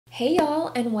Hey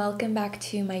y'all, and welcome back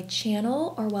to my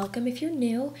channel, or welcome if you're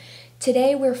new.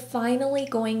 Today we're finally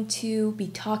going to be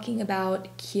talking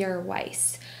about kjaer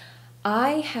weis.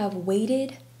 I have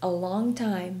waited a long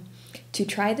time to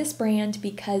try this brand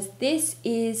because this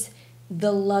is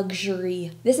a luxury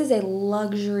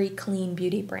clean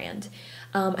beauty brand.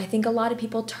 I think a lot of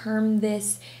people term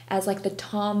this as like the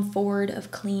Tom Ford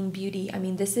of clean beauty. I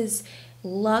mean, this is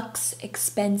luxe,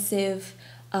 expensive,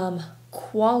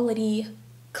 quality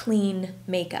clean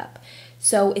makeup.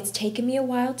 So it's taken me a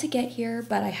while to get here,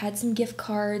 but I had some gift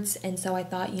cards, and so I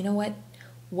thought, you know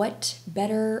what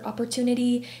better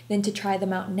opportunity than to try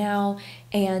them out now.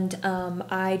 And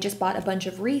I just bought a bunch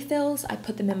of refills. I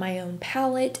put them in my own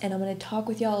palette, and I'm going to talk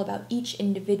with y'all about each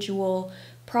individual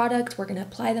product. We're going to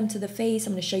apply them to the face.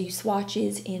 I'm going to show you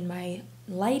swatches in my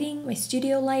lighting, my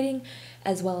studio lighting,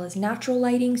 as well as natural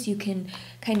lighting, so you can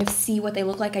kind of see what they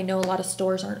look like. I know a lot of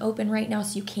stores aren't open right now,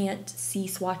 so you can't see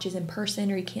swatches in person,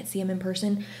 or you can't see them in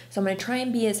person. So I'm going to try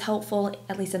and be as helpful,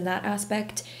 at least in that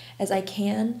aspect, as I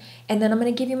can. And then I'm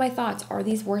going to give you my thoughts. Are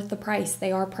these worth the price?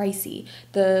 They are pricey.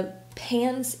 The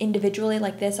pans individually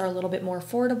like this are a little bit more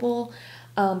affordable,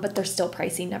 but they're still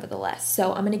pricey nevertheless.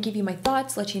 So I'm going to give you my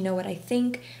thoughts, let you know what I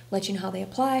think, let you know how they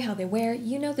apply, how they wear.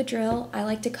 You know the drill. I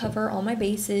like to cover all my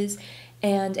bases.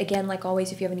 And again, like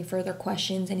always, if you have any further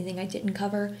questions, anything I didn't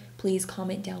cover, please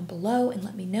comment down below and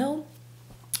let me know.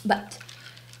 But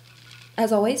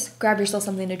as always, grab yourself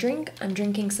something to drink. I'm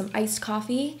drinking some iced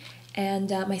coffee, and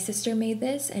my sister made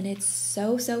this, and it's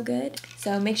so good.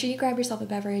 So make sure you grab yourself a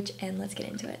beverage, and let's get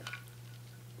into it.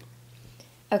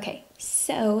 Okay,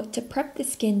 so to prep the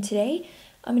skin today,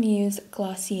 I'm going to use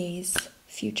Glossier's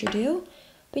Futuredew.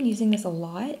 I've been using this a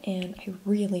lot, and I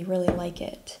really like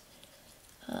it.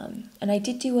 And I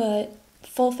did do a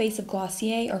full face of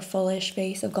Glossier, or fullish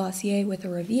face of Glossier, with a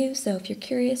review, so if you're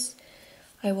curious,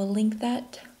 I will link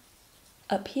that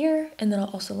up here, and then I'll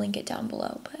also link it down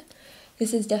below. But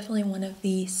this is definitely one of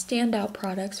the standout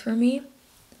products for me.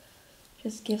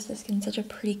 Just gives the skin such a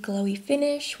pretty glowy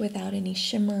finish without any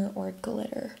shimmer or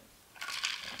glitter.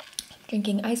 I'm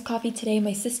drinking iced coffee today.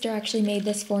 My sister actually made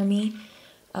this for me,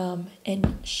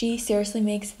 and she seriously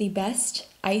makes the best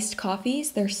iced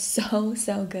coffees. They're so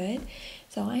good.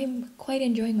 So I'm quite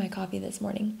enjoying my coffee this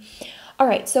morning. All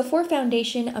right, so for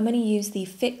foundation, I'm going to use the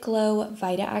fitglow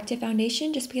Vita Active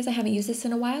Foundation just because I haven't used this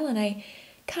in a while, and I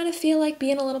kind of feel like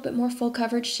being a little bit more full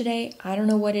coverage today. I don't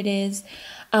know what it is.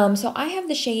 So I have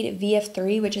the shade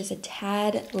VF3, which is a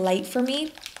tad light for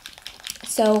me.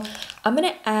 So I'm going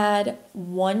to add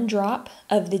 1 drop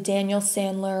of the Daniel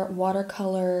Sandler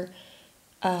watercolor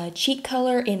cheek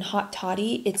color in Hot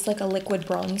Toddy. It's like a liquid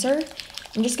bronzer.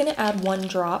 I'm just going to add 1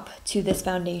 drop to this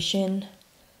foundation.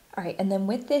 All right, and then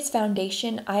with this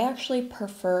foundation, I actually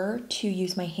prefer to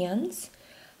use my hands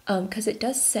because it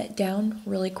does set down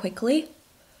really quickly.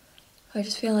 I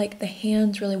just feel like the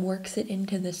hands really works it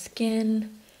into the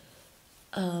skin.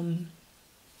 And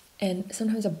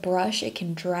sometimes a brush, it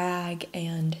can drag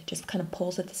and just kind of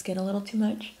pulls at the skin a little too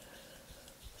much.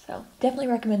 So definitely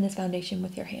recommend this foundation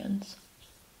with your hands.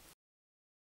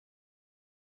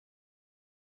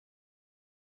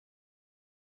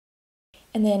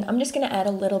 And then I'm just going to add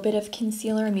a little bit of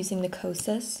concealer. I'm using the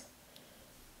Kosas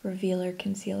Revealer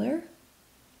Concealer.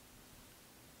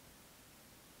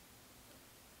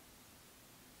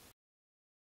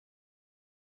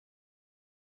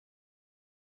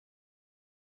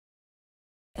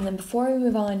 And then before we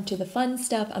move on to the fun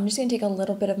stuff, I'm just going to take a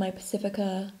little bit of my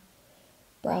Pacifica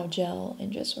brow gel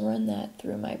and just run that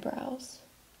through my brows.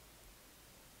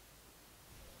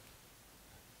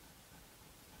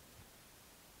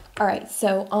 All right,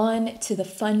 so on to the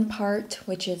fun part,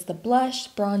 which is the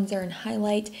blush, bronzer, and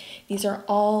highlight. These are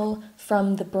all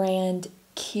from the brand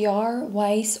kjaer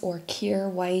weis or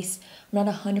kjaer weis. I'm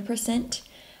not 100%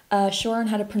 sure on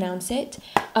how to pronounce it,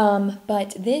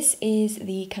 but this is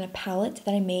the kind of palette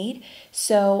that I made.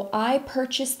 So I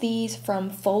purchased these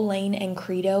from Follain and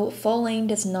Credo. Follain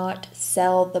does not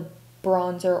sell the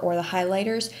bronzer or the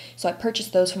highlighters, so I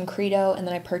purchased those from Credo, and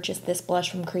then I purchased this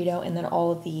blush from Credo, and then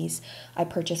all of these I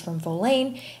purchased from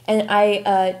Follain. And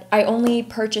I only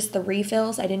purchased the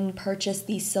refills. I didn't purchase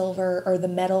the silver or the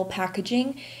metal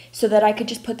packaging so that I could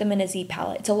just put them in a Z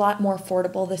palette. It's a lot more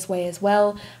affordable this way as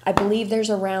well. I believe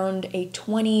there's around a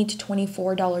 $20 to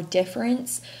 $24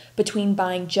 difference between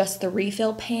buying just the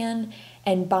refill pan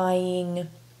and buying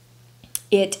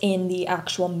it in the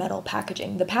actual metal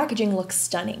packaging. The packaging looks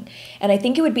stunning, and I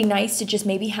think it would be nice to just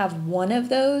maybe have one of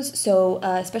those, so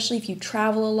especially if you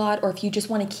travel a lot, or if you just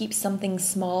want to keep something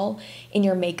small in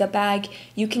your makeup bag,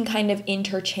 you can kind of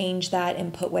interchange that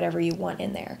and put whatever you want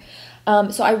in there.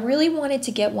 So I really wanted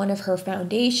to get one of her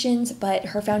foundations, but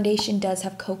her foundation does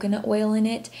have coconut oil in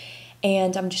it,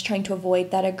 and I'm just trying to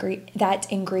avoid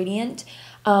that ingredient.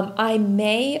 I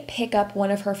may pick up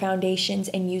one of her foundations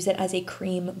and use it as a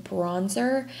cream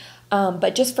bronzer,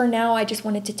 but just for now, I just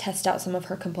wanted to test out some of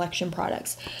her complexion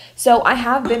products. So I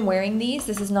have been wearing these.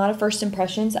 This is not a first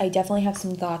impressions. I definitely have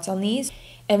some thoughts on these.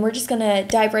 And we're just going to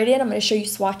dive right in. I'm going to show you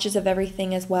swatches of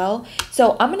everything as well.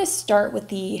 So I'm going to start with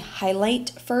the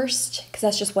highlight first, because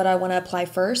that's just what I want to apply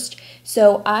first.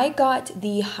 So I got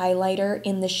the highlighter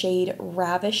in the shade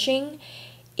Ravishing.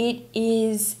 It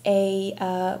is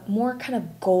a more kind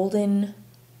of golden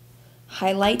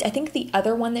highlight. I think the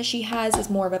other one that she has is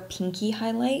more of a pinky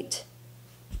highlight.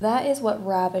 That is what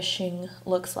Ravishing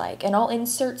looks like. And I'll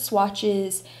insert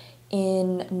swatches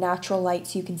in natural light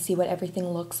so you can see what everything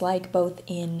looks like, both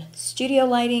in studio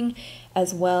lighting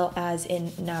as well as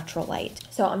in natural light.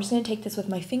 So I'm just going to take this with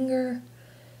my finger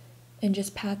and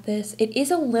just pat this. It is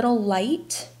a little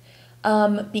light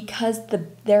because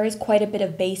there is quite a bit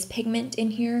of base pigment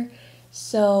in here.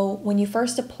 So when you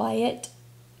first apply it,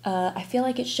 I feel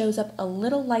like it shows up a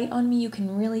little light on me. You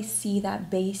can really see that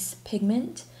base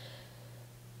pigment,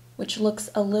 which looks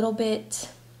a little bit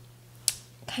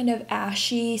kind of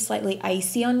ashy, slightly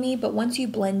icy on me, but once you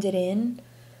blend it in,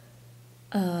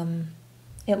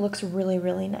 it looks really,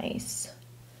 really nice.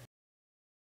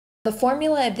 The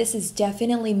formula of this is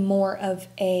definitely more of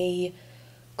a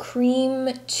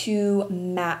cream to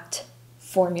matte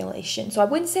formulation. So I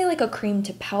wouldn't say like a cream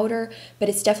to powder, but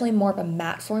it's definitely more of a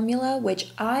matte formula,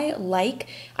 which I like.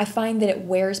 I find that it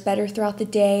wears better throughout the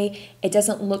day. It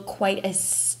doesn't look quite as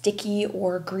sticky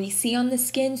or greasy on the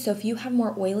skin. So if you have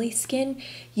more oily skin,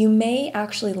 you may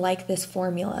actually like this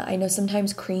formula. I know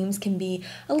sometimes creams can be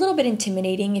a little bit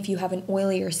intimidating if you have an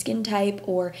oilier skin type,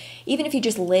 or even if you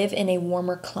just live in a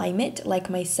warmer climate like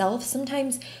myself.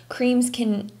 Sometimes creams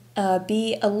can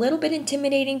be a little bit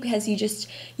intimidating because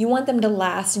you want them to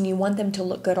last and you want them to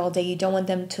look good all day. You don't want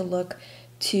them to look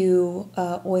too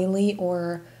oily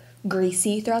or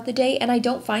greasy throughout the day. And I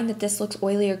don't find that this looks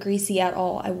oily or greasy at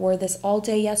all. I wore this all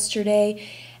day yesterday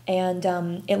and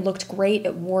it looked great.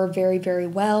 It wore very, very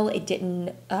well. It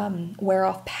didn't wear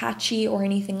off patchy or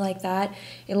anything like that.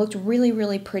 It looked really,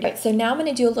 really pretty. Right, so now I'm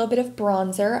going to do a little bit of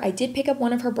bronzer. I did pick up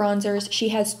one of her bronzers. She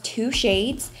has 2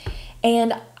 shades.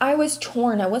 And I was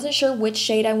torn. I wasn't sure which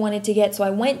shade I wanted to get, so I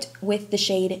went with the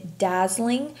shade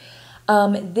Dazzling.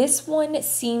 This one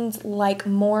seemed like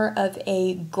more of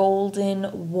a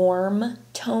golden, warm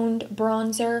toned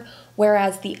bronzer,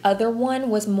 whereas the other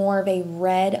one was more of a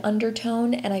red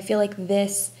undertone, and I feel like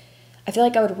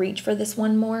I would reach for this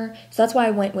one more, so that's why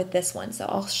I went with this one. So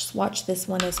I'll swatch this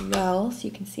one as well so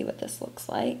you can see what this looks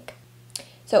like.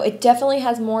 So it definitely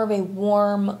has more of a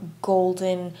warm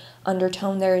golden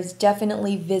undertone. There is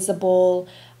definitely visible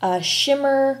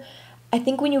shimmer. I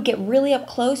think when you get really up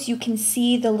close, you can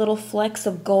see the little flecks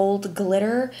of gold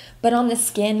glitter, but on the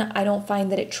skin, I don't find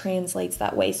that it translates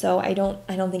that way. So I don't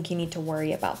think you need to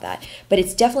worry about that. But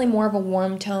it's definitely more of a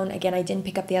warm tone. Again, I didn't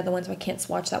pick up the other one, so I can't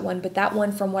swatch that one. But that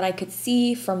one, from what I could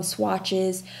see from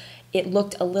swatches, it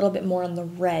looked a little bit more on the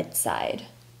red side.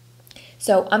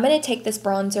 So I'm going to take this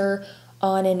bronzer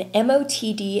on an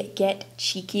MOTD Get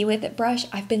Cheeky With It brush.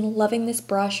 I've been loving this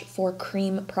brush for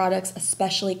cream products,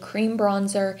 especially cream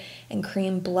bronzer and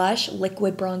cream blush,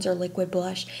 liquid bronzer, liquid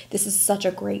blush. This is such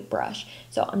a great brush.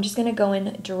 So I'm just gonna go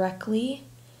in directly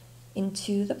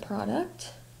into the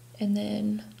product, and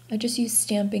then I just use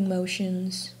stamping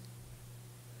motions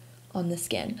on the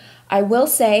skin. I will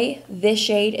say this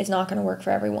shade is not gonna work for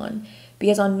everyone,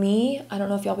 because on me, I don't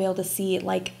know if y'all be able to see,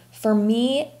 like for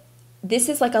me, this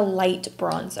is like a light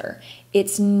bronzer.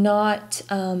 It's not,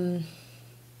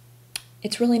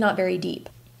 it's really not very deep.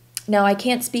 Now I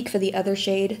can't speak for the other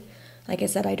shade. Like I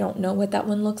said, I don't know what that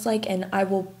one looks like, and I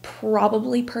will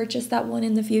probably purchase that one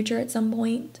in the future at some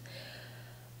point.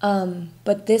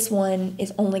 But this one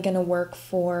is only gonna work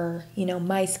for, you know,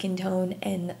 my skin tone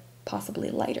and possibly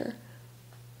lighter.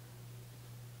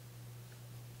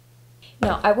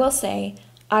 Now I will say,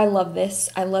 I love this.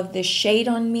 I love this shade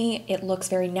on me. It looks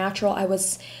very natural. I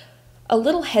was a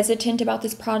little hesitant about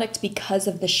this product because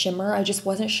of the shimmer. I just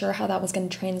wasn't sure how that was going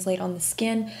to translate on the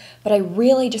skin, but I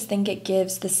really just think it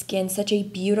gives the skin such a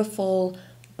beautiful,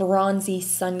 bronzy,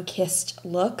 sun-kissed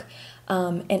look,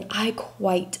 and I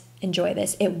quite enjoy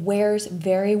this. It wears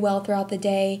very well throughout the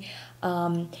day,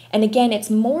 and again, it's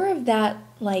more of that,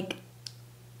 like,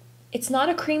 it's not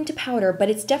a cream to powder, but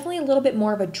it's definitely a little bit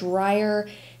more of a drier,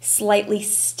 slightly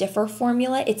stiffer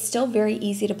formula. It's still very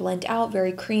easy to blend out,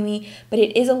 very creamy, but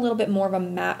it is a little bit more of a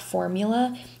matte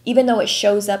formula, even though it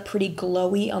shows up pretty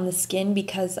glowy on the skin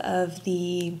because of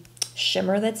the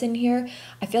shimmer that's in here.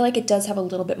 I feel like it does have a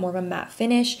little bit more of a matte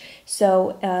finish.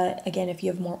 So again, if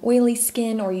you have more oily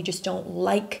skin or you just don't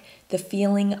like the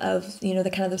feeling of, you know, the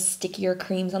kind of the stickier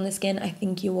creams on the skin, I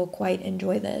think you will quite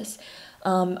enjoy this.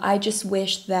 I just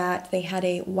wish that they had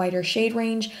a wider shade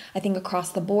range. I think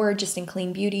across the board, just in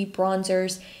clean beauty,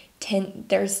 bronzers,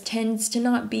 tends to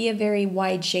not be a very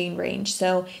wide shade range.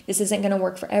 So this isn't going to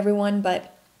work for everyone,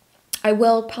 but I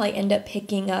will probably end up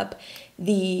picking up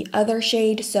the other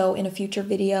shade. So in a future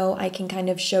video, I can kind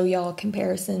of show y'all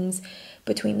comparisons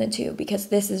between the two, because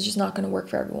this is just not going to work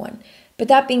for everyone. But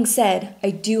that being said,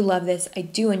 I do love this. I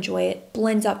do enjoy it.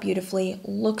 Blends out beautifully,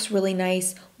 looks really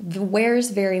nice, wears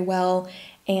very well.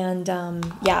 And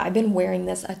yeah, I've been wearing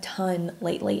this a ton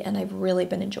lately and I've really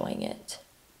been enjoying it.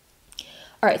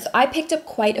 All right, so I picked up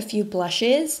quite a few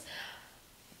blushes.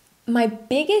 My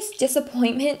biggest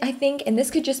disappointment, I think, and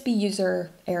this could just be user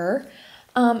error,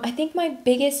 I think my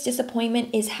biggest disappointment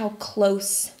is how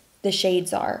close the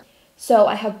shades are. So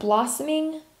I have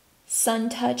Blossoming, Sun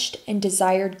Touched, and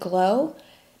Desired Glow.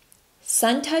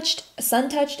 Sun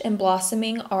Touched and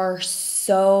Blossoming are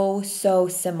so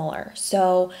similar.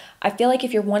 So I feel like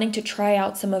if you're wanting to try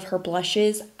out some of her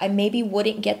blushes, I maybe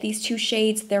wouldn't get these two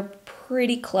shades. They're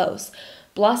pretty close.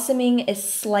 Blossoming is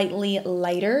slightly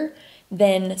lighter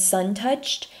than Sun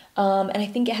Touched, and I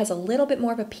think it has a little bit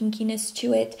more of a pinkiness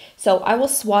to it. So I will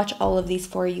swatch all of these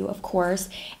for you, of course.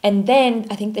 And then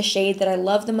I think the shade that I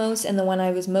love the most and the one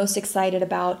I was most excited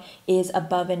about is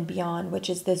Above and Beyond, which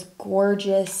is this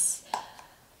gorgeous,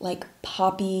 like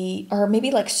poppy, or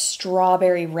maybe like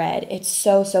strawberry red. It's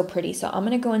so pretty. So I'm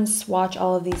gonna go and swatch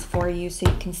all of these for you so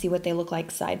you can see what they look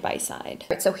like side by side.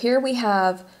 All right, so here we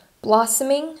have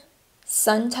Blossoming,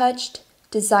 Sun Touched,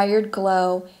 Desired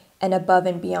Glow, and Above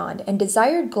and Beyond. And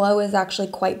Desired Glow is actually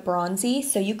quite bronzy,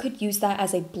 so you could use that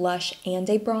as a blush and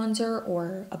a bronzer,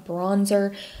 or a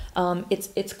bronzer.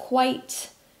 It's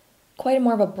quite a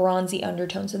more of a bronzy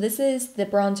undertone. So this is the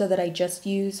bronzer that I just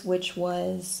used, which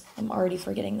was, I'm already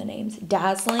forgetting the names,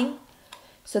 Dazzling.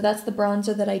 So that's the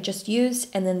bronzer that I just used,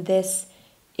 and then this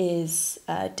is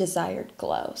Desired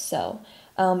Glow. So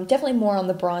definitely more on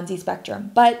the bronzy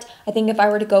spectrum. But I think if I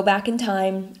were to go back in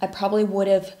time, I probably would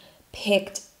have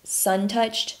picked Sun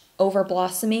Touched over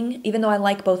Blossoming. Even though I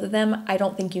like both of them, I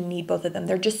don't think you need both of them.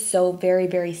 They're just so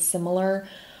very similar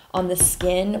on the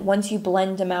skin. Once you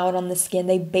blend them out on the skin,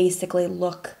 they basically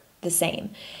look the same.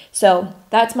 So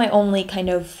that's my only kind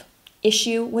of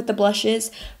issue with the blushes.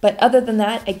 But other than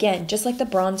that, again, just like the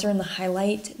bronzer and the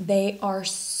highlight, they are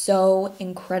so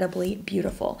incredibly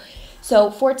beautiful.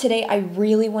 So for today, I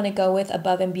really want to go with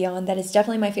Above and Beyond. That is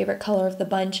definitely my favorite color of the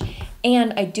bunch.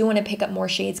 And I do want to pick up more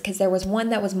shades because there was one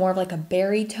that was more of like a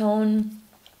berry tone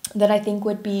that I think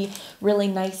would be really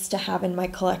nice to have in my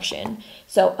collection.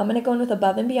 So I'm going to go in with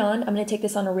Above and Beyond. I'm going to take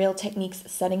this on a Real Techniques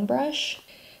setting brush.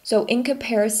 So in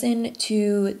comparison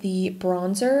to the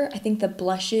bronzer, I think the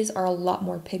blushes are a lot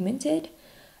more pigmented.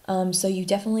 So you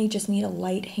definitely just need a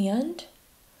light hand.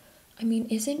 I mean,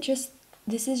 this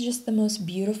is just the most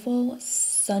beautiful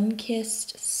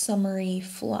sun-kissed summery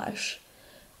flush.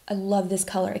 I love this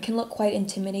color. It can look quite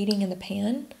intimidating in the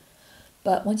pan,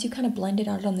 but once you kind of blend it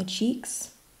out on the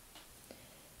cheeks,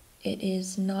 it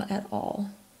is not at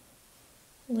all.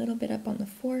 A little bit up on the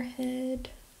forehead,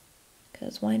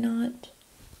 because why not?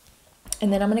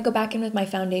 And then I'm going to go back in with my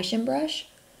foundation brush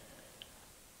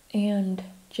and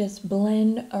just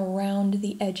blend around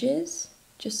the edges,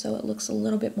 just so it looks a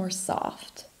little bit more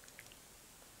soft.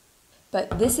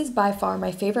 But this is by far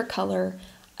my favorite color.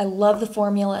 I love the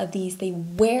formula of these. They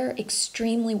wear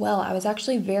extremely well. I was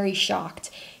actually very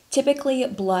shocked. Typically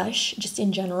blush, just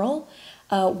in general,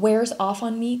 wears off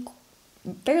on me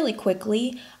fairly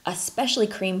quickly, especially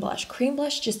cream blush. Cream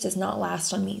blush just does not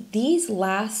last on me. These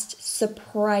last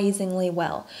surprisingly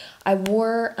well. I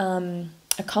wore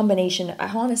a combination. I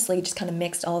honestly just kind of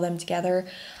mixed all of them together.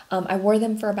 I wore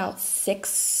them for about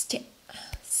six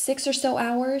or so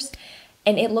hours,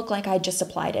 and it looked like I just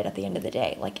applied it at the end of the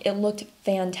day. Like, it looked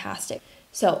fantastic.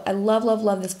 So I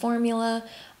love this formula.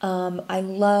 I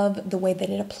love the way that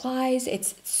it applies.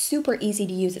 It's super easy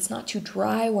to use. It's not too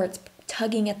dry where it's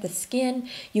tugging at the skin.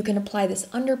 You can apply this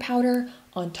under powder,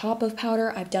 on top of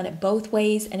powder. I've done it both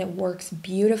ways and it works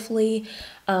beautifully.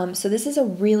 So this is a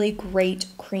really great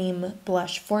cream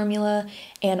blush formula,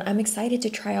 and I'm excited to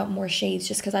try out more shades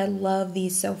just because I love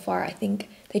these so far. I think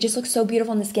they just look so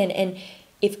beautiful on the skin, and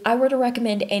if I were to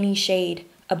recommend any shade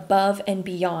Above and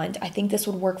Beyond, I think this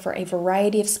would work for a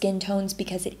variety of skin tones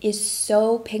because it is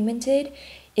so pigmented.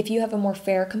 If you have a more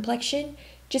fair complexion,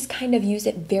 just kind of use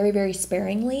it very, very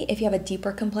sparingly. If you have a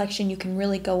deeper complexion, you can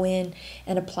really go in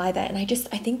and apply that. And I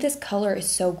think this color is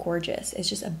so gorgeous. It's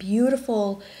just a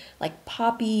beautiful, like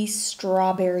poppy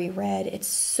strawberry red. It's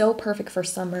so perfect for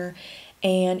summer.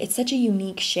 And it's such a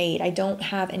unique shade. I don't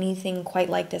have anything quite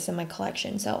like this in my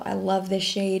collection. So I love this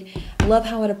shade. I love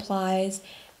how it applies.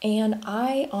 And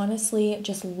I honestly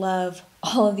just love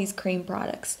all of these cream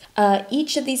products.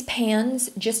 Each of these pans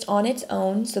just on its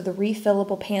own, so the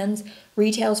refillable pans,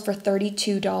 retails for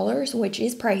 $32, which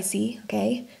is pricey,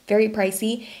 okay? Very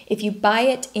pricey. If you buy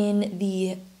it in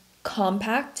the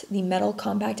compact, the metal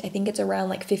compact, I think it's around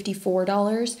like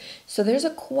 $54. So there's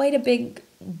quite a big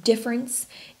difference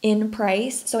in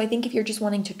price. So I think if you're just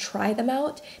wanting to try them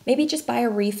out, maybe just buy a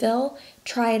refill,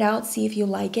 try it out, see if you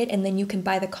like it, and then you can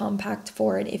buy the compact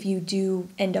for it if you do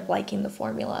end up liking the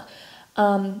formula.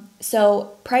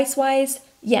 So price-wise,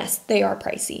 yes, they are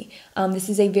pricey. This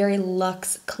is a very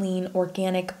luxe, clean,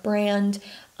 organic brand.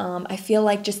 I feel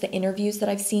like just the interviews that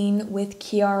I've seen with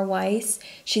kjaer weis,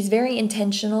 she's very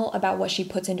intentional about what she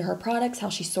puts into her products, how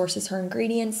she sources her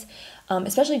ingredients,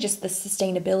 especially just the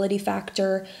sustainability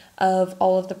factor of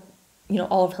all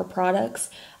of her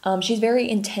products. She's very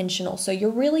intentional. So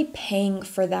you're really paying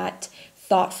for that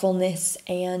thoughtfulness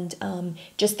and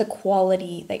just the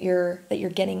quality that you're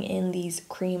getting in these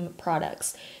cream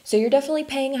products. So you're definitely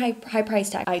paying a high price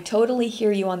tag. I totally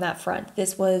hear you on that front.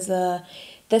 This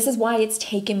is why it's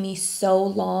taken me so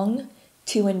long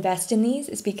to invest in these,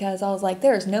 is because I was like,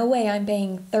 there's no way I'm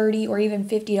paying $30 or even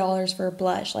 $50 for a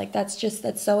blush. Like that's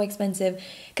so expensive,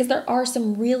 because there are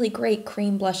some really great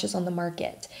cream blushes on the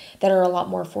market that are a lot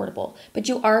more affordable, but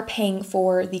you are paying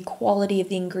for the quality of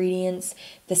the ingredients,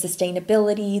 the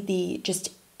sustainability, the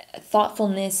just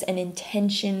thoughtfulness and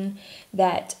intention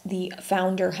that the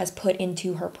founder has put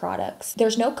into her products.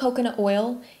 There's no coconut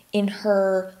oil in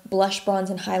her blush, bronze,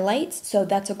 and highlights, so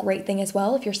that's a great thing as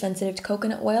well if you're sensitive to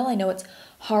coconut oil. I know it's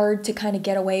hard to kind of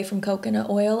get away from coconut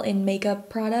oil in makeup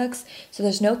products, so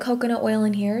there's no coconut oil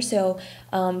in here, so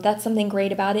that's something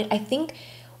great about it. I think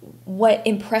what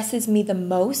impresses me the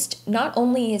most, not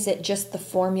only is it just the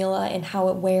formula and how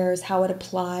it wears, how it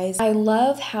applies, I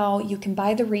love how you can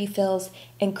buy the refills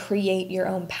and create your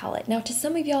own palette. Now, to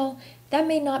some of y'all, that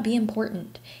may not be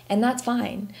important, and that's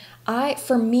fine.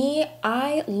 For me,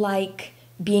 I like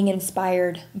being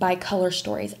inspired by color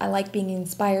stories. I like being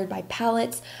inspired by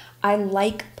palettes. I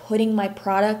like putting my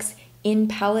products in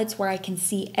palettes where I can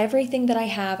see everything that I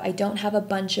have. I don't have a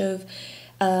bunch of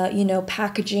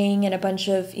packaging and a bunch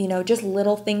of, just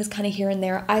little things kind of here and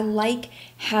there. I like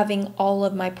having all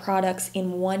of my products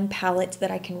in one palette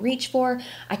that I can reach for.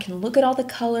 I can look at all the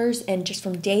colors, and just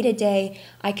from day to day,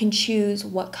 I can choose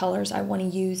what colors I want to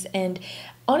use. And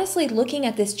honestly, looking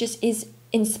at this just is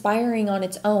inspiring on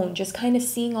its own, just kind of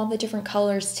seeing all the different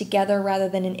colors together rather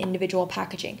than in individual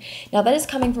packaging. Now, that is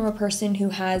coming from a person who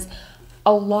has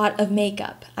a lot of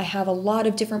makeup. I have a lot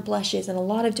of different blushes and a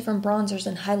lot of different bronzers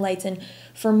and highlights, and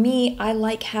for me, I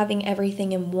like having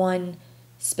everything in one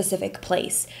specific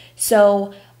place.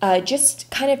 So just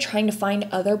kind of trying to find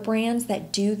other brands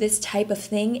that do this type of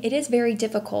thing, it is very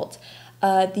difficult.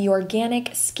 The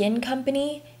Organic Skin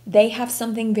Company, they have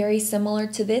something very similar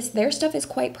to this. Their stuff is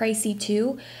quite pricey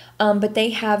too, but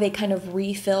they have a kind of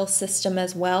refill system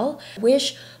as well.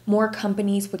 Wish more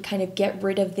companies would kind of get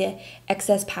rid of the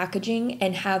excess packaging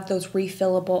and have those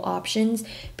refillable options,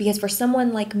 because for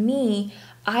someone like me,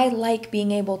 I like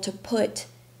being able to put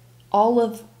all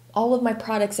of my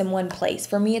products in one place.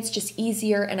 For me, it's just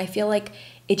easier, and I feel like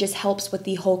it just helps with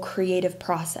the whole creative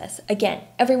process. Again,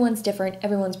 everyone's different,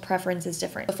 everyone's preference is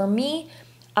different. But for me,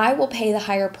 I will pay the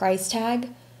higher price tag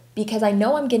because I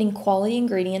know I'm getting quality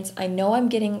ingredients, I know I'm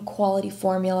getting quality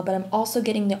formula, but I'm also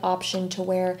getting the option to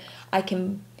where I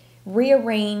can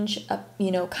rearrange,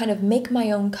 kind of make my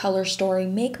own color story,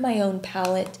 make my own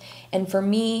palette, and for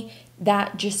me,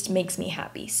 that just makes me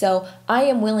happy. So I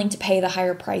am willing to pay the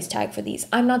higher price tag for these.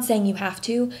 I'm not saying you have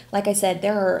to. Like I said,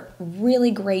 there are really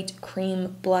great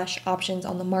cream blush options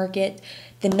on the market.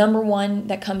 The number one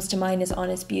that comes to mind is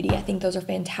Honest Beauty. I think those are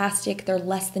fantastic. They're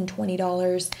less than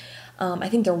 $20. I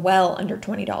think they're well under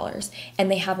 $20,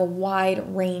 and they have a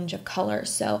wide range of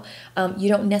colors. So you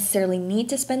don't necessarily need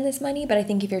to spend this money, but I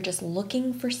think if you're just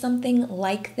looking for something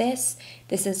like this,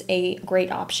 this is a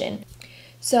great option.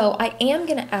 So I am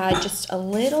going to add just a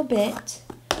little bit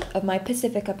of my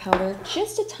Pacifica powder,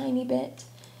 just a tiny bit,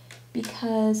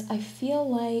 because I feel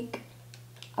like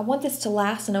I want this to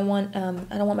last, and I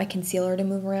don't want my concealer to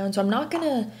move around. So I'm not going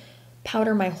to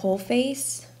powder my whole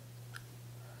face.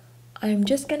 I'm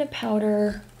just going to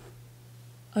powder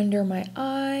under my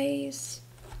eyes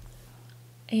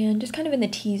and just kind of in the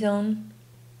T-zone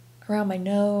around my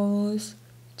nose,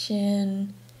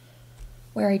 chin,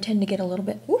 where I tend to get a little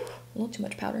bit, a little too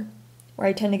much powder, where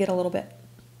I tend to get a little bit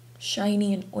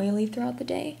shiny and oily throughout the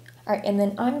day. All right, and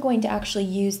then I'm going to actually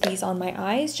use these on my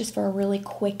eyes just for a really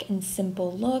quick and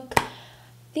simple look. I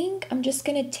think I'm just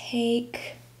gonna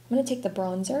take, the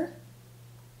bronzer,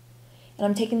 and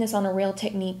I'm taking this on a Real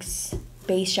Techniques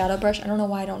base shadow brush. I don't know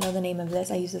why I don't know the name of this.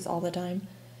 I use this all the time.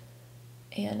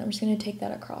 And I'm just gonna take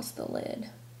that across the lid.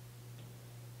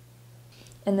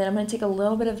 And then I'm gonna take a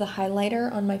little bit of the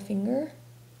highlighter on my finger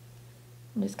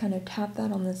and just kind of tap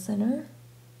that on the center.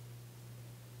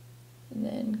 And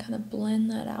then kind of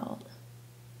blend that out.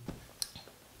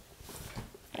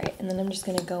 All right, and then I'm just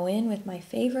gonna go in with my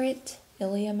favorite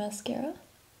Ilia mascara.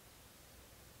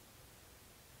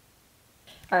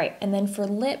 All right, and then for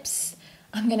lips,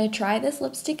 I'm gonna try this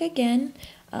lipstick again.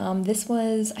 I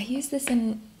used this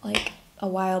in like a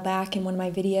while back in one of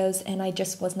my videos and I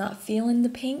just was not feeling the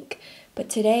pink, but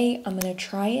today I'm gonna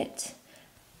try it.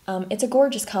 It's a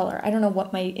gorgeous color. I don't know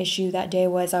what my issue that day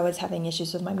was. I was having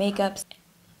issues with my makeup.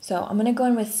 So I'm gonna go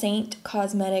in with Saint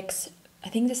Cosmetics. I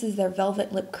think this is their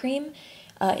Velvet Lip Cream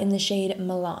in the shade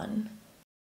Milan.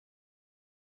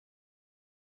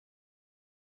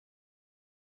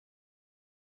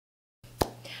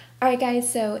 Alright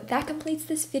guys, so that completes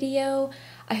this video.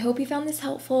 I hope you found this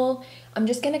helpful. I'm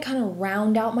just going to kind of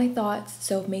round out my thoughts.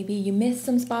 So if maybe you missed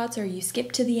some spots or you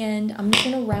skipped to the end, I'm just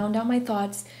going to round out my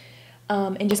thoughts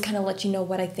and just kind of let you know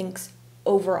what I think's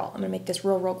overall. I'm going to make this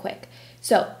real quick.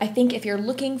 So I think if you're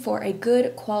looking for a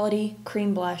good quality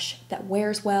cream blush that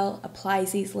wears well,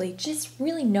 applies easily, just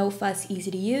really no fuss, easy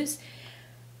to use,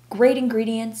 great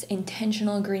ingredients,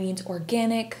 intentional ingredients,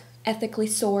 organic, ethically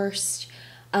sourced,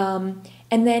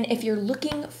 and then if you're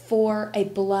looking for a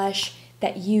blush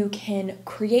that you can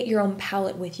create your own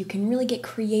palette with, you can really get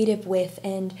creative with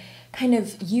and kind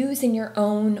of use in your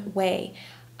own way,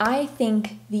 I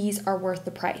think these are worth the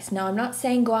price. Now, I'm not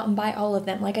saying go out and buy all of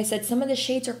them. Like I said, some of the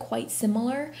shades are quite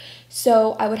similar,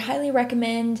 so I would highly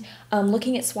recommend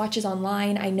looking at swatches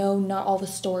online. I know not all the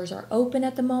stores are open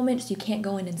at the moment, so you can't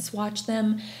go in and swatch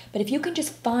them, but if you can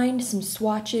just find some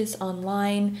swatches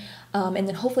online, and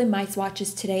then hopefully my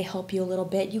swatches today help you a little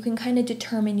bit, you can kind of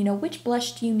determine, you know, which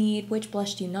blush do you need, which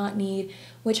blush do you not need,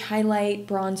 which highlight,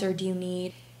 bronzer do you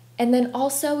need. And then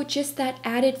also just that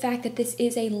added fact that this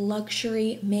is a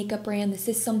luxury makeup brand. This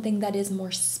is something that is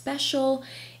more special.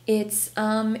 It's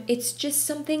just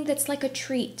something that's like a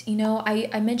treat. You know,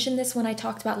 I mentioned this when I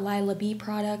talked about Lila B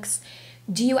products.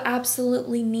 Do you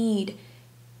absolutely need,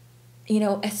 you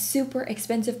know, a super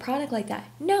expensive product like that?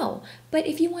 No, but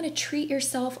if you want to treat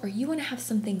yourself or you want to have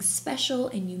something special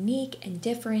and unique and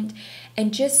different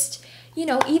and just, you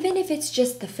know, even if it's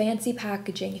just the fancy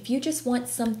packaging, if you just want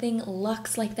something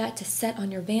luxe like that to set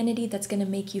on your vanity that's going to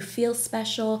make you feel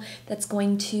special, that's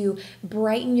going to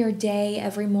brighten your day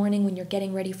every morning when you're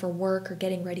getting ready for work or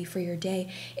getting ready for your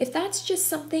day, if that's just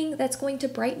something that's going to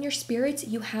brighten your spirits,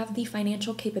 you have the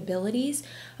financial capabilities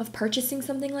of purchasing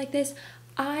something like this,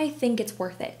 I think it's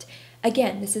worth it.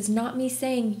 Again, this is not me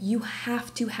saying you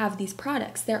have to have these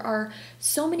products. There are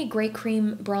so many great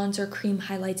cream bronzer, cream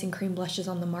highlights, and cream blushes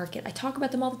on the market. I talk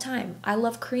about them all the time. I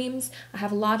love creams. I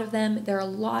have a lot of them. There are a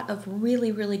lot of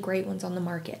really great ones on the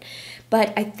market.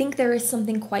 But I think there is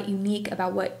something quite unique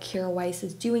about what Kjaer Weis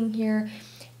is doing here.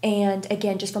 And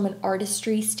again, just from an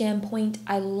artistry standpoint,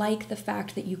 I like the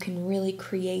fact that you can really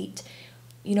create,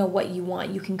 you know, what you want.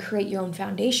 You can create your own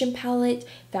foundation palette,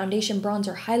 foundation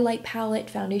bronzer highlight palette,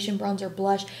 foundation bronzer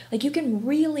blush. Like, you can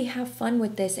really have fun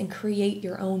with this and create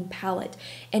your own palette.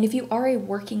 And if you are a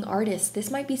working artist,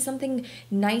 this might be something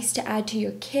nice to add to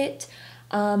your kit.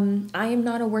 I am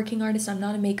not a working artist, I'm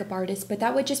not a makeup artist, but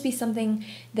that would just be something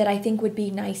that I think would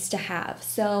be nice to have.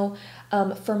 So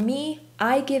for me,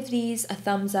 I give these a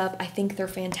thumbs up. I think they're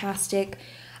fantastic.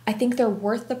 I think they're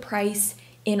worth the price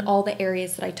in all the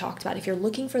areas that I talked about. If you're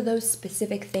looking for those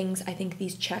specific things, I think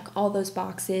these check all those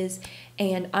boxes,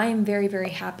 and I am very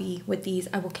happy with these.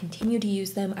 I will continue to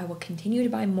use them. I will continue to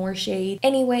buy more shade.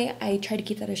 Anyway, I try to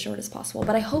keep that as short as possible,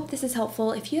 but I hope this is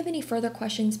helpful. If you have any further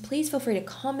questions, please feel free to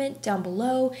comment down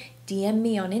below, DM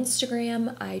me on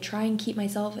Instagram. I try and keep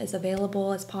myself as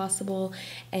available as possible,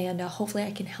 and hopefully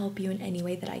I can help you in any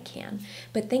way that I can.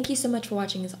 But thank you so much for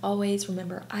watching as always.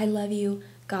 Remember, I love you,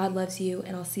 God loves you,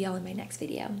 and I'll see y'all in my next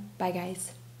video. Bye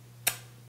guys.